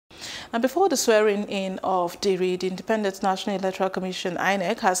And before the swearing-in of Diri, the Independent National Electoral Commission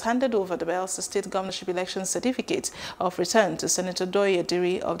 (INEC) has handed over the Bayelsa State Governorship Election Certificate of Return to Senator Douye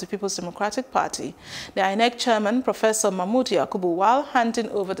Diri of the People's Democratic Party. The INEC chairman, Professor Mahmood Yakubu, while handing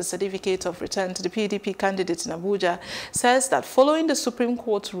over the certificate of return to the PDP candidate in Abuja, says that following the Supreme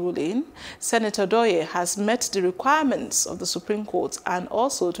Court ruling, Senator Douye has met the requirements of the Supreme Court and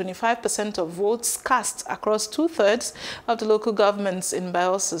also 25% of votes cast across 2/3 of the local governments in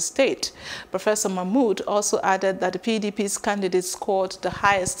Bayelsa State. Professor Mahmood also added that the PDP's candidate scored the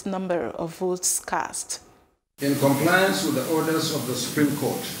highest number of votes cast. In compliance with the orders of the Supreme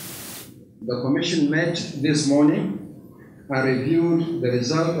Court, the Commission met this morning and reviewed the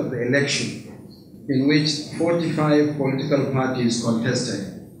result of the election in which 45 political parties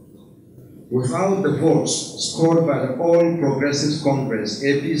contested. Without the votes scored by the All Progressives Congress,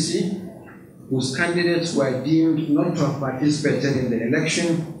 APC, whose candidates were deemed not to have participated in the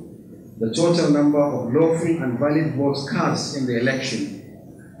election, the total number of lawful and valid votes cast in the election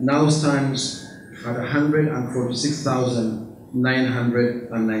now stands at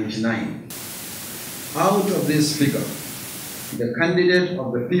 146,999. Out of this figure, the candidate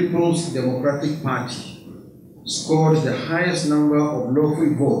of the People's Democratic Party scored the highest number of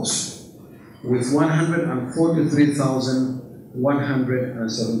lawful votes with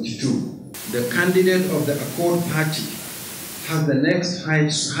 143,172. The candidate of the Accord Party has the next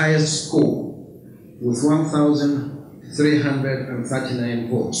highest score with 1,339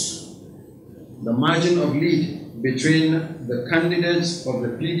 votes. The margin of lead between the candidates of the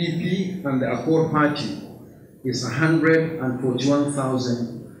PDP and the Accord Party is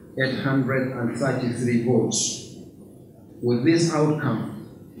 141,833 votes. With this outcome,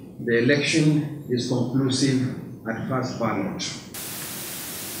 the election is conclusive at first ballot.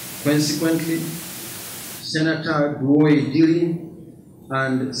 Consequently, Senator Douye Diri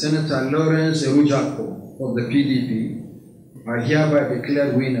and Senator Lawrence Erujako of the PDP are hereby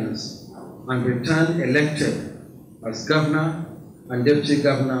declared winners and returned elected as Governor and Deputy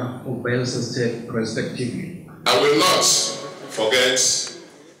Governor of Bayelsa State, respectively. I will not forget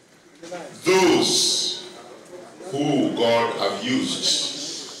those who God have used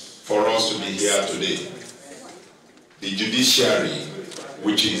for us to be here today. The judiciary,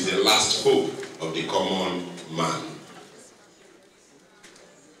 which is the last hope of the common man.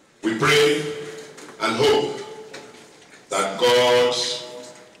 We pray and hope that God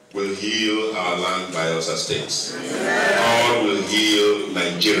will heal our land, Bayelsa State. God will heal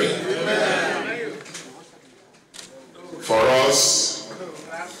Nigeria. For us,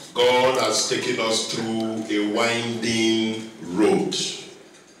 God has taken us through a winding road,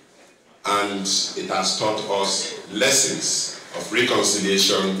 and it has taught us lessons of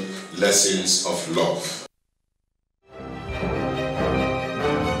reconciliation, lessons of love.